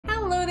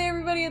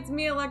everybody, it's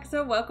me,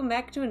 Alexa. Welcome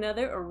back to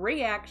another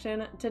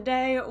reaction.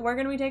 Today, we're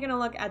going to be taking a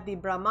look at the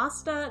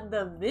Brahmāstra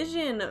The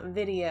Vision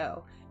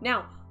video.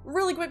 Now,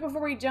 really quick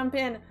before we jump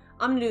in,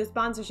 I'm going to do a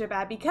sponsorship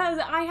ad because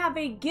I have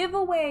a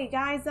giveaway,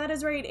 guys. That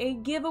is right, a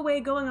giveaway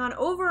going on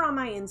over on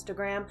my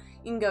Instagram.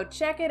 You can go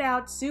check it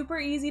out. Super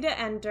easy to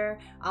enter.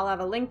 I'll have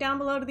a link down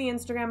below to the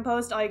Instagram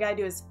post. All you gotta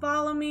do is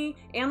follow me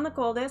and the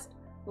coldest,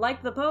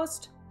 like the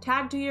post,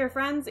 tag to your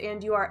friends,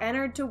 and you are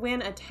entered to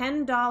win a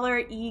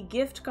 $10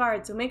 e-gift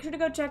card. So make sure to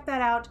go check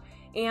that out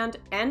and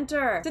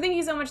enter. So thank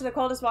you so much to the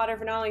Coldest Water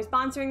for not only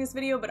sponsoring this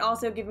video, but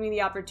also giving me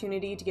the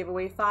opportunity to give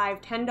away 5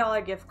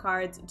 $10 gift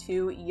cards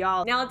to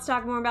y'all. Now let's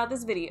talk more about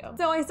this video.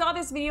 So I saw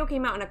this video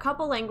came out in a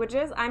couple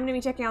languages. I'm gonna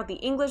be checking out the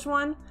English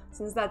one,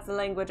 since that's the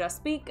language I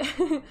speak.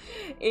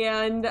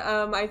 And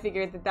I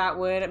figured that that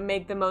would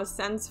make the most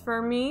sense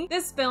for me.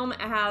 This film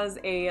has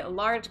a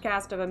large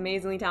cast of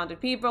amazingly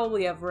talented people.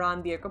 We have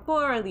Ranbir,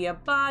 Alia,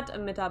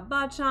 Amitabh,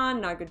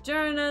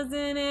 Nagarjuna's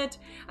in it.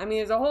 I mean,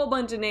 there's a whole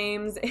bunch of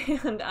names,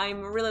 and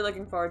I'm really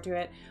looking forward to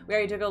it. We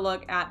already took a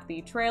look at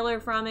the trailer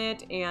from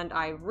it, and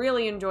I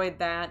really enjoyed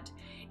that.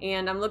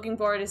 And I'm looking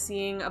forward to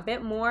seeing a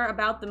bit more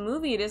about the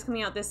movie. It is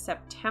coming out this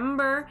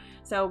September,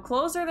 so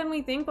closer than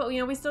we think, but you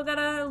know, we still got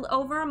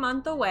over a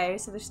month away,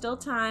 so there's still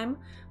time.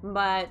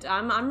 But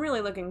I'm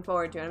really looking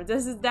forward to it.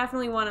 This is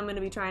definitely one I'm going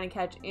to be trying to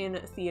catch in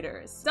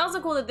theaters. It's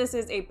also cool that this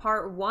is a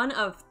part 1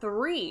 of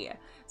 3.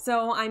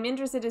 So I'm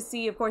interested to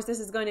see, of course, this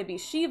is going to be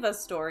Shiva's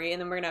story,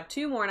 and then we're going to have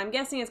 2 more, and I'm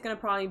guessing it's going to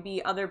probably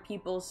be other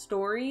people's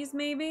stories,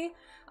 maybe.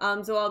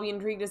 So I'll be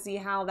intrigued to see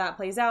how that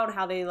plays out,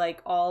 how they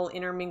like all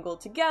intermingle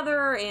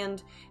together,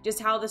 and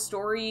just how the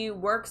story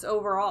works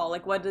overall.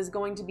 Like, what is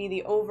going to be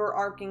the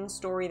overarching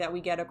story that we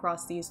get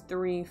across these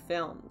 3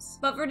 films.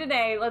 But for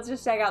today, let's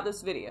just check out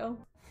this video.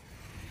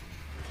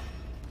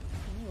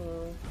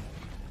 Ooh.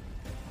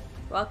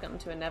 Welcome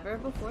to a never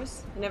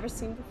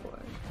seen before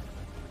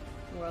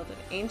world of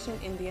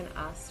ancient Indian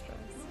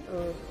astras.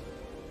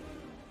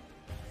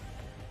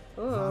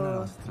 Ooh.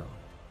 Ooh.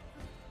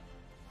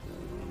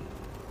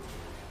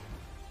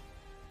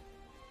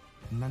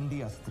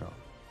 Nandi Astra.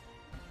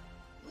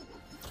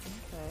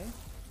 Okay.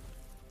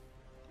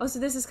 Oh, so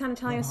this is kind of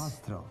telling us.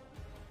 Brahmāstra.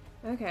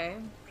 Okay.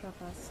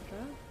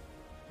 Brahmāstra.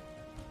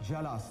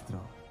 Jalastra.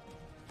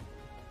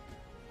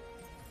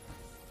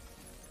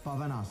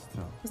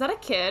 Pavanastra. Was that a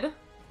kid?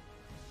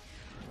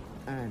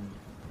 And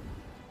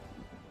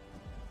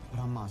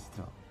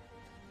Brahmāstra.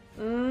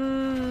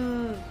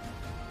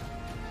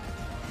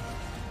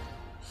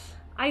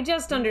 I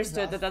just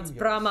understood that that's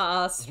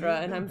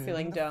Brahmāstra, and I'm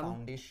feeling dumb.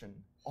 Foundation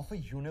of a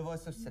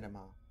universe of cinema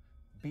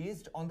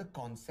based on the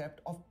concept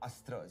of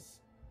astras,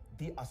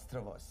 the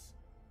Astraverse.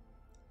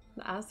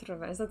 The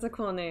Astraverse, that's a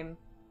cool name.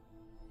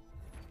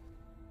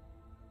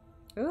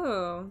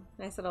 Ooh,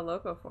 nice little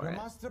logo for it.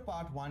 Brahmāstra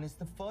Part 1 is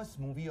the first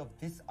movie of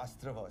this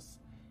Astraverse,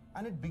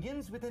 and it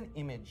begins with an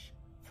image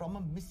from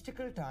a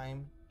mystical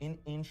time in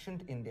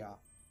ancient India,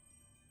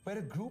 where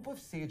a group of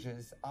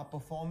sages are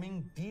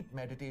performing deep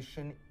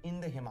meditation in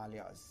the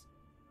Himalayas.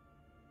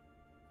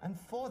 And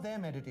for their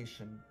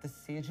meditation, the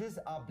sages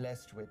are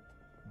blessed with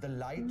the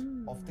light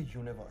of the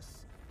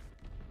universe,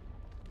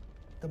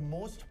 the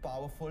most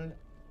powerful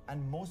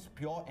and most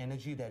pure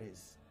energy there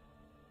is.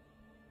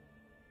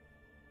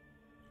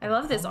 I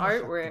love this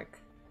artwork.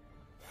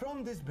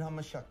 From this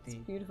Brahma Shakti,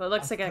 it's beautiful. It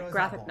looks like a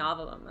graphic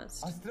novel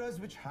almost.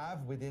 Astras which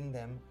have within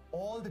them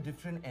all the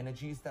different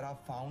energies that are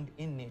found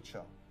in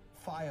nature: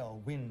 fire,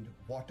 wind,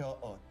 water,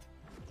 earth.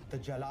 The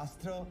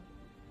Jalastra,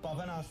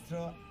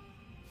 Pavanastra,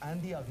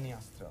 and the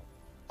Agnyastra.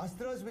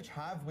 Astras which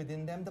have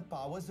within them the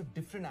powers of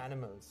different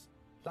animals,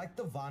 like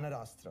the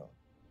Vanarastra,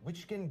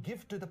 which can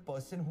give to the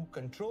person who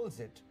controls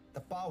it the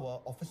power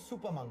of a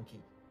super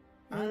monkey,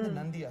 and the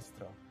Nandi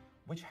Astra,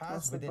 which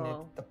has within it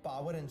the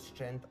power and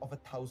strength of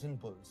 1,000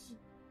 bulls.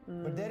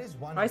 But there is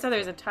one. I saw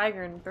there's a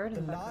tiger and bird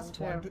in the the last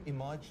one to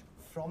emerge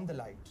from the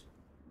light,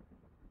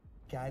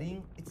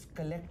 carrying its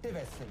collective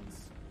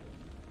essence,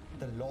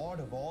 the lord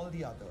of all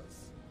the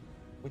others,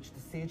 which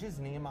the sages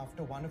name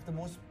after one of the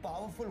most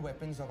powerful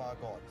weapons of our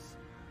gods,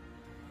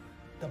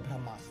 the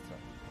Brahmāstra.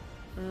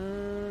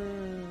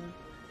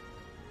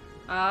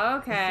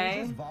 Okay.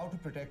 The sages vow to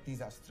protect these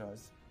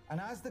astras,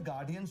 and as the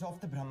guardians of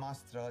the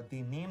Brahmāstra,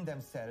 they name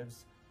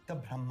themselves the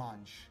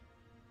Brahmansh.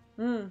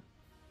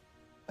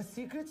 A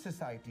secret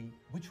society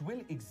which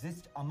will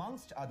exist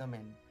amongst other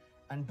men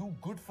and do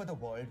good for the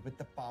world with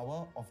the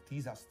power of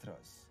these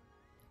astras.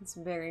 It's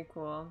very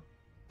cool.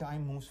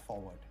 Time moves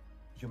forward,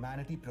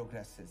 humanity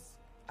progresses,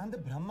 and the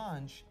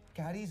Brahmansh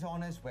carries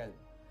on as well,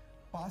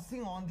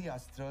 passing on the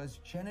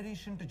astras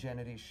generation to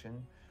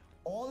generation,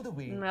 all the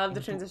way I love the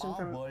into transition our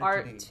from world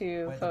art today,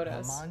 to where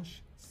photos. The Brahmansh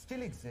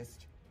still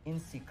exist in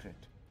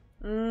secret.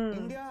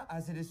 India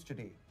as it is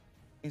today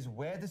is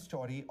where the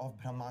story of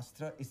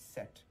Brahmāstra is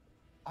set.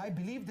 I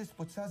believe this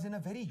puts us in a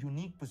very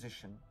unique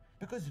position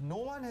because no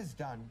one has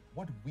done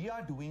what we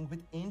are doing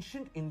with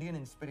ancient Indian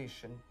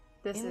inspiration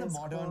in the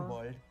modern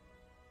world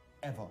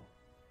ever.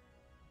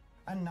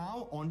 And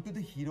now on to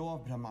the hero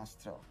of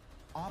Brahmāstra,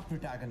 our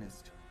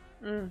protagonist,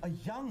 A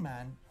young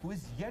man who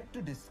is yet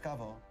to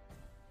discover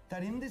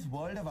that in this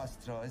world of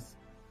astras,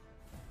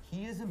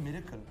 he is a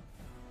miracle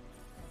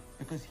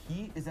because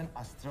he is an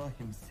astra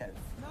himself.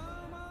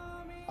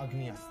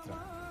 Agni Astra.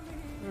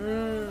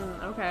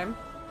 Okay.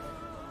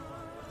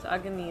 So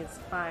Agni is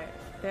fire.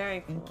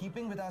 Very cool. In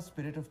keeping with our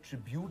spirit of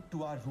tribute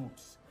to our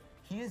roots,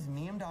 he is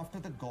named after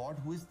the god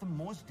who is the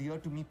most dear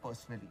to me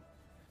personally,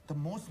 the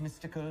most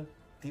mystical,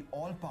 the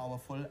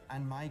all-powerful,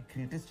 and my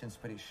greatest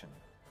inspiration,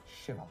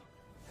 Shiva.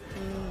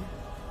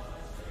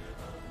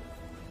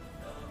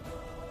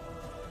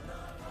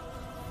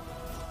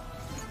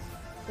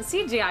 The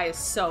CGI is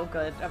so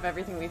good of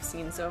everything we've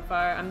seen so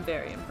far. I'm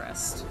very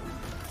impressed.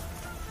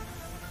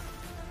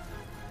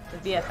 The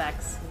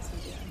VFX and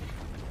CGI.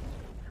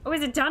 Oh,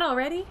 is it done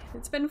already?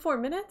 It's been 4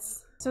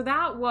 minutes? So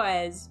that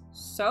was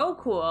so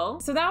cool.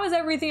 So that was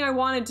everything I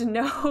wanted to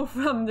know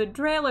from the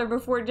trailer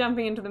before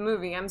jumping into the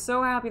movie. I'm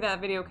so happy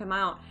that video came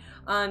out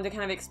to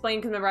kind of explain,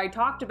 because remember I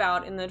talked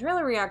about in the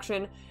trailer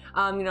reaction,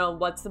 you know,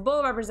 what's the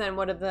bull represent,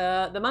 what did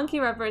the monkey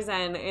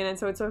represent, and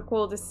so it's so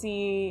cool to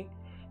see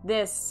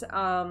this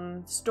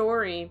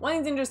story. One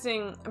thing's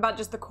interesting about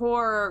just the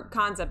core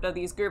concept of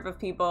these group of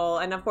people,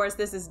 and of course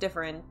this is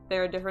different,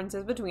 there are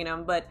differences between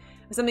them, but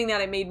something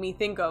that it made me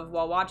think of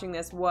while watching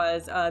this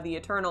was the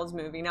Eternals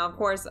movie. Now of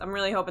course I'm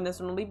really hoping this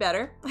one will be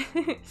better,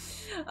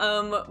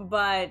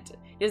 but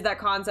there's that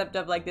concept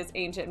of like this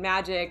ancient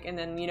magic and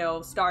then, you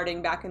know,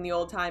 starting back in the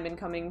old time and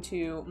coming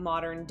to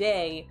modern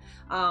day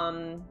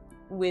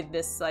with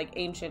this like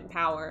ancient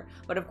power.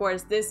 But of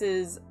course this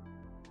is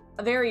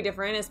very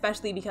different,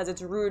 especially because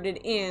it's rooted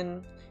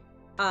in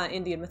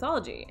Indian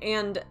mythology,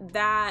 and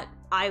that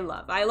I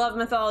love. I love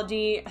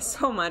mythology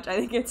so much. I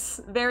think it's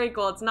very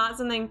cool. It's not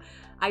something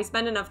I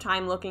spend enough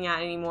time looking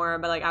at anymore,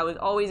 but like I was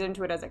always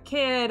into it as a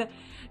kid,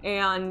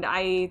 and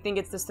I think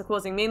it's just the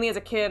coolest thing. Mainly as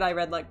a kid, I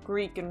read like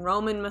Greek and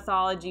Roman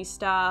mythology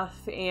stuff,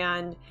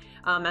 and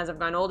as I've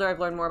gotten older, I've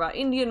learned more about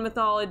Indian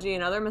mythology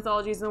and other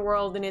mythologies in the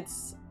world, and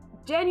it's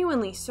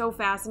genuinely so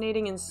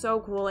fascinating and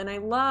so cool, and I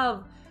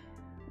love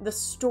the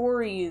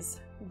stories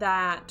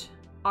that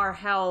are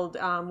held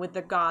with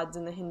the gods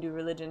in the Hindu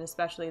religion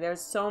especially. There's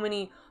so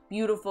many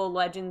beautiful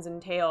legends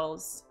and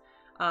tales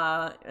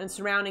and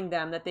surrounding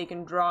them that they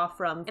can draw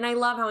from. And I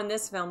love how in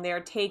this film they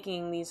are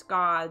taking these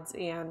gods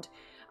and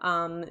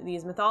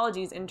these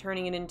mythologies and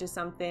turning it into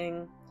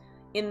something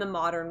in the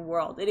modern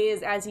world. It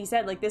is, as he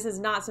said, like this is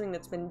not something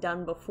that's been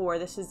done before.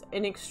 This is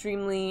an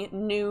extremely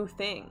new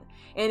thing.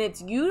 And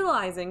it's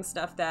utilizing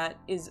stuff that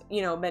is,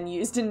 you know, been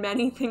used in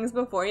many things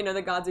before. You know,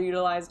 the gods are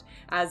utilized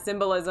as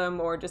symbolism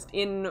or just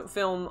in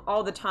film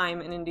all the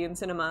time in Indian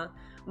cinema.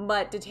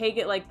 But to take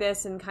it like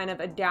this and kind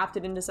of adapt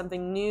it into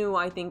something new,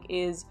 I think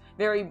is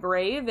very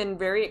brave and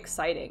very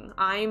exciting.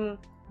 I'm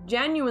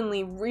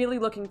genuinely really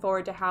looking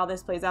forward to how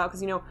this plays out,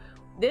 because, you know,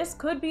 this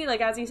could be, like,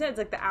 as he said, it's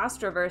like the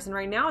Astroverse, and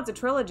right now it's a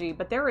trilogy,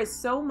 but there is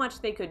so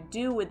much they could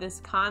do with this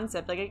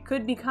concept. Like, it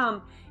could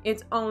become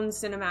its own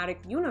cinematic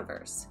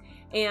universe.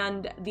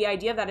 And the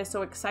idea of that is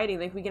so exciting.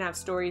 Like, we can have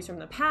stories from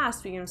the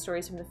past, we can have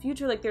stories from the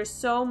future. Like, there's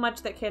so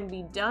much that can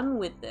be done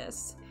with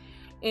this.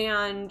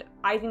 And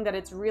I think that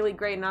it's really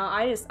great. Now,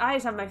 I just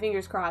have my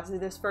fingers crossed that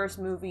this first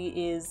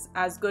movie is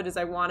as good as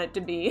I want it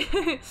to be.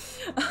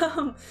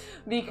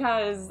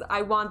 Because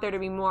I want there to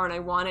be more, and I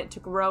want it to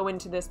grow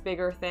into this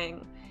bigger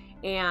thing.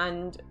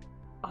 And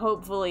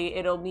hopefully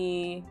it'll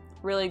be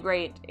really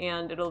great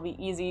and it'll be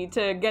easy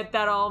to get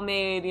that all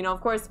made. You know, of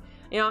course,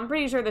 you know, I'm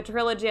pretty sure the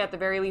trilogy at the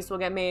very least will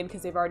get made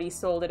because they've already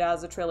sold it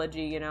as a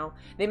trilogy, you know.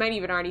 They might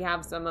even already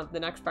have some of the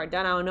next part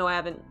done. I don't know, I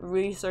haven't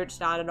researched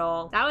that at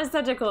all. That was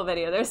such a cool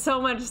video. There's so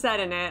much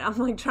said in it. I'm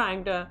like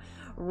trying to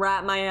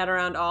wrap my head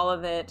around all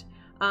of it.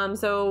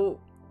 So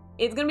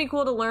it's gonna be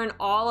cool to learn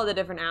all of the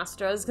different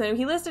Astras.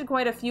 He listed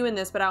quite a few in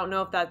this, but I don't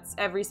know if that's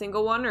every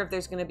single one or if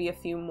there's gonna be a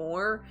few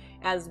more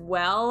as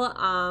well.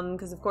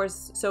 Because of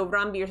course, so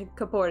Ranbir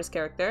Kapoor's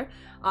character,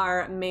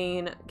 our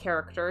main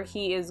character,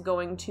 he is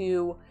going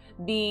to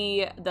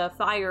be the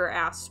Fire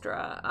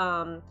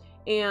Astra.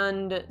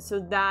 And so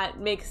that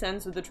makes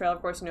sense with the trailer.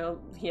 Of course, you know,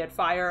 he had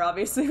fire,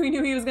 obviously. We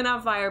knew he was gonna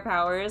have fire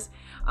powers.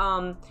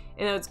 And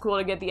it's cool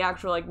to get the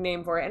actual, like,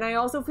 name for it. And I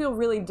also feel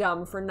really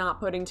dumb for not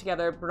putting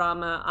together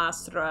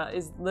Brahmāstra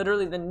is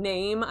literally the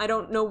name. I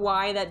don't know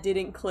why that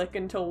didn't click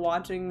until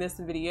watching this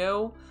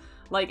video.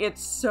 Like,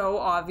 it's so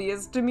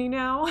obvious to me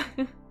now.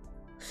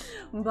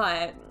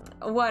 But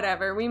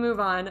whatever, we move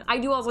on. I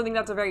do also think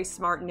that's a very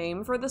smart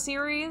name for the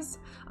series.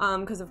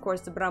 Because, of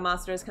course, the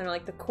Brahmāstra is kind of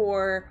like the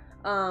core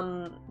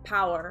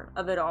power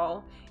of it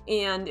all,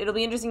 and it'll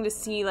be interesting to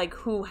see like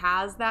who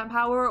has that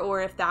power,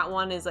 or if that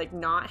one is like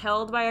not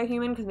held by a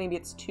human because maybe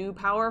it's too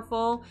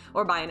powerful,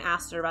 or by an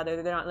Astra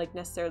rather. They're not like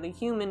necessarily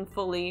human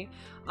fully,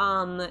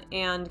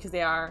 and because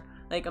they are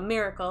like a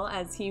miracle,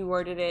 as he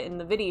worded it in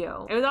the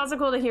video. It was also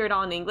cool to hear it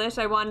all in English.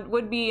 I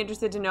would be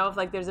interested to know if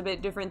like there's a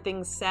bit different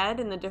things said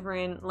in the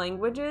different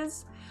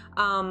languages,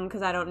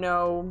 because I don't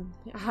know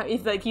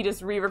if like he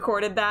just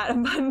re-recorded that a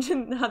bunch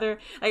and other,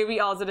 like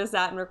we also just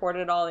sat and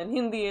recorded it all in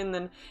Hindi and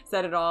then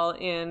said it all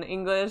in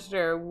English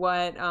or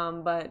what,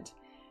 but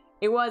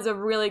It was a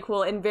really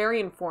cool and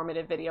very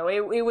informative video.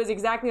 It was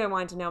exactly what I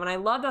wanted to know, and I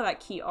loved all that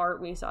key art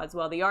we saw as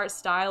well. The art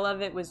style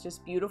of it was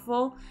just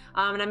beautiful,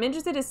 and I'm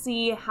interested to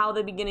see how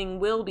the beginning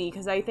will be,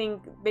 because I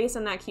think based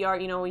on that key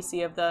art, you know, we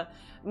see of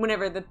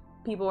whenever the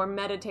people were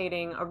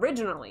meditating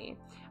originally,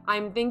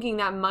 I'm thinking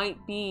that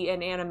might be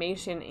an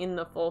animation in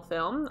the full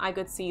film. I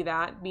could see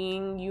that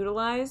being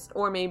utilized,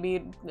 or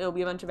maybe it'll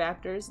be a bunch of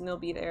actors and they'll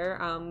be there.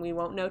 We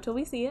won't know till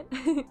we see it.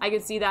 I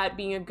could see that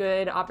being a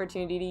good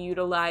opportunity to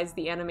utilize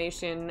the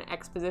animation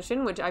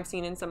exposition, which I've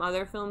seen in some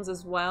other films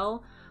as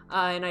well.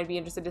 And I'd be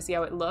interested to see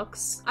how it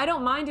looks. I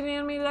don't mind an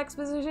animated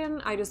exposition,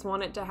 I just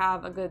want it to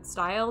have a good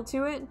style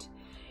to it.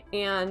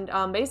 And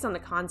based on the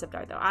concept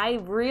art though, I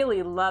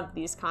really love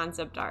these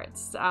concept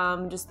arts.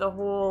 Just the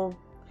whole,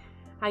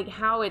 like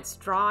how it's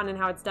drawn and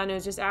how it's done, it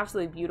was just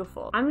absolutely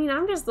beautiful. I mean,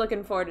 I'm just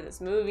looking forward to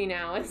this movie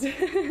now.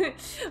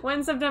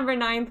 When's September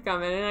 9th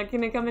coming? And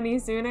can it come any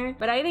sooner?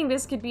 But I think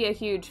this could be a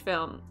huge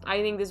film.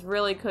 I think this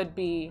really could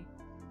be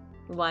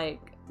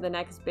like the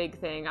next big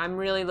thing. I'm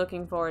really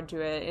looking forward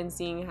to it and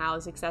seeing how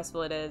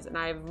successful it is. And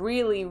I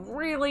really,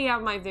 really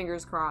have my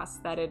fingers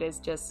crossed that it is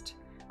just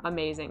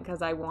amazing,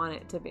 because I want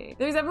it to be.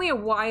 There's definitely a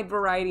wide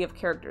variety of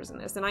characters in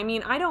this, and I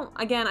mean, I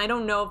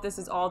don't know if this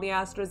is all the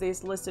Astros. They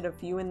listed a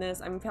few in this.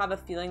 I have a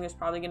feeling there's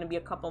probably going to be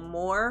a couple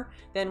more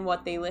than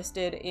what they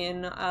listed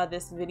in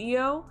this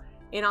video,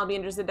 and I'll be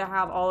interested to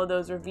have all of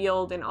those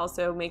revealed and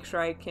also make sure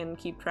I can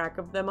keep track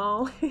of them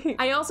all.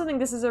 I also think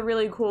this is a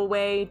really cool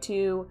way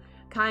to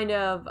kind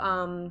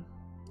of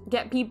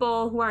get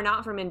people who are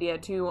not from India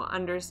to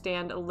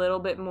understand a little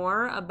bit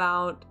more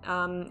about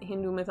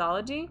Hindu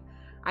mythology.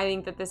 I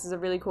think that this is a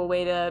really cool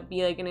way to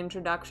be like an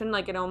introduction,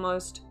 like it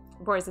almost,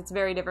 of course it's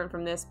very different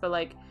from this, but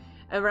like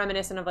a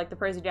reminiscent of like the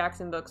Percy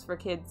Jackson books for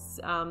kids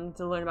to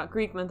learn about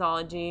Greek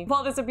mythology.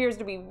 While this appears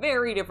to be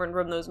very different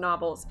from those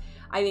novels,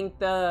 I think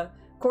the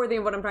core thing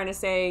of what I'm trying to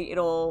say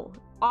it'll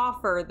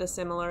offer the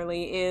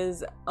similarly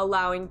is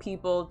allowing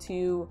people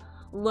to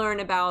learn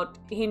about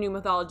Hindu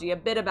mythology, a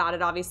bit about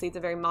it. Obviously it's a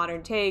very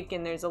modern take,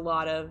 and there's a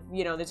lot of,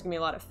 you know, there's gonna be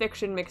a lot of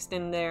fiction mixed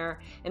in there,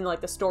 and like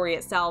the story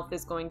itself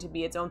is going to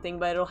be its own thing,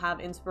 but it'll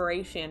have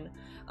inspiration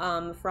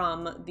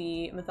from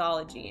the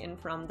mythology and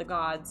from the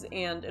gods,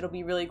 and it'll be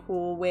a really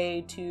cool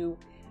way to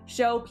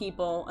show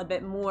people a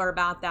bit more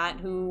about that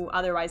who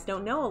otherwise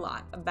don't know a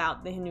lot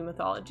about the Hindu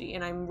mythology,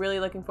 and I'm really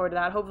looking forward to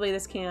that. Hopefully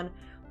this can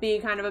be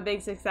kind of a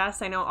big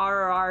success. I know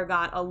RRR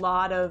got a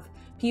lot of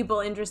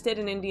people interested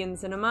in Indian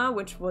cinema,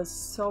 which was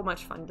so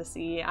much fun to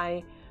see.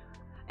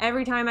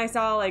 Every time I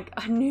saw like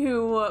a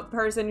new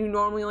person who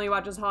normally only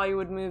watches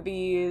Hollywood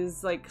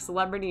movies, like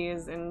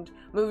celebrities and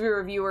movie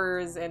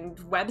reviewers and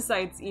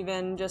websites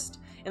even, just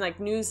in like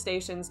news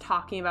stations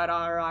talking about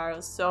RRR, I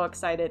was so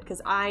excited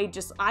because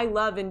I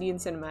love Indian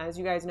cinema, as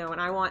you guys know,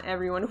 and I want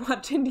everyone to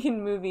watch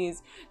Indian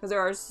movies because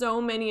there are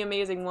so many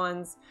amazing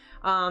ones.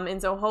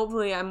 And so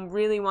hopefully I'm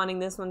really wanting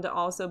this one to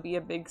also be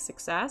a big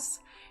success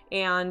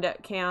and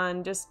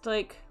can just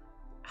like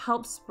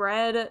help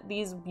spread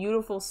these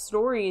beautiful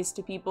stories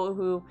to people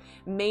who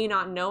may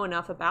not know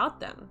enough about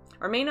them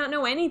or may not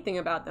know anything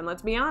about them,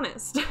 let's be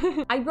honest.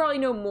 I probably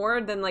know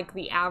more than like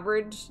the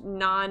average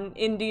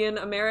non-Indian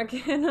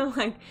American,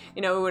 like,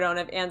 you know, who don't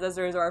have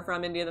ancestors or are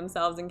from India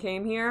themselves and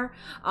came here,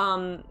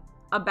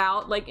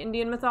 about like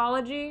Indian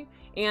mythology.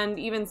 And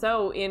even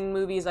so, in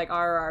movies like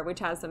RRR, which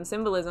has some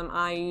symbolism,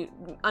 I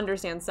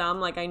understand some,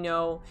 like I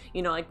know,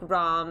 you know, like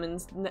Ram and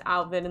the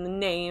outfit and the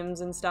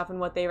names and stuff and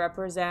what they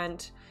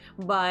represent,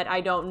 but I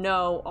don't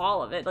know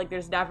all of it. Like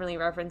there's definitely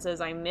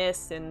references I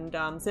miss and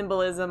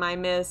symbolism I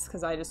miss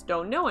because I just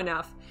don't know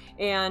enough.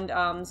 And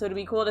so it'd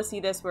be cool to see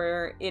this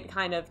where it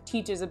kind of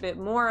teaches a bit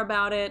more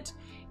about it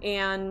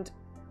and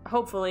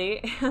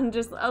hopefully and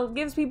just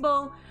gives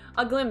people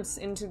a glimpse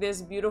into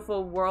this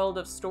beautiful world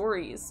of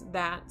stories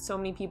that so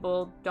many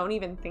people don't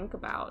even think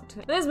about.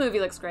 This movie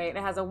looks great. It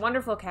has a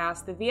wonderful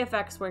cast. The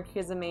VFX work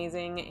is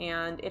amazing,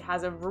 and it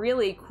has a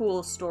really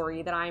cool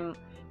story that I'm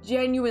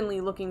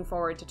genuinely looking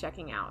forward to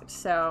checking out.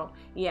 So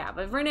yeah,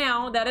 but for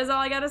now, that is all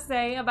I gotta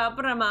say about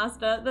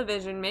Brahmāstra, The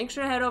Vision. Make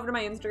sure to head over to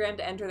my Instagram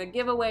to enter the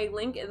giveaway,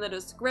 link in the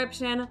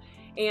description.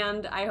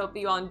 And I hope that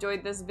you all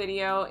enjoyed this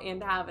video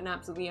and have an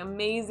absolutely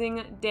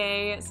amazing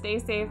day. Stay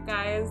safe,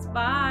 guys.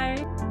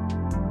 Bye.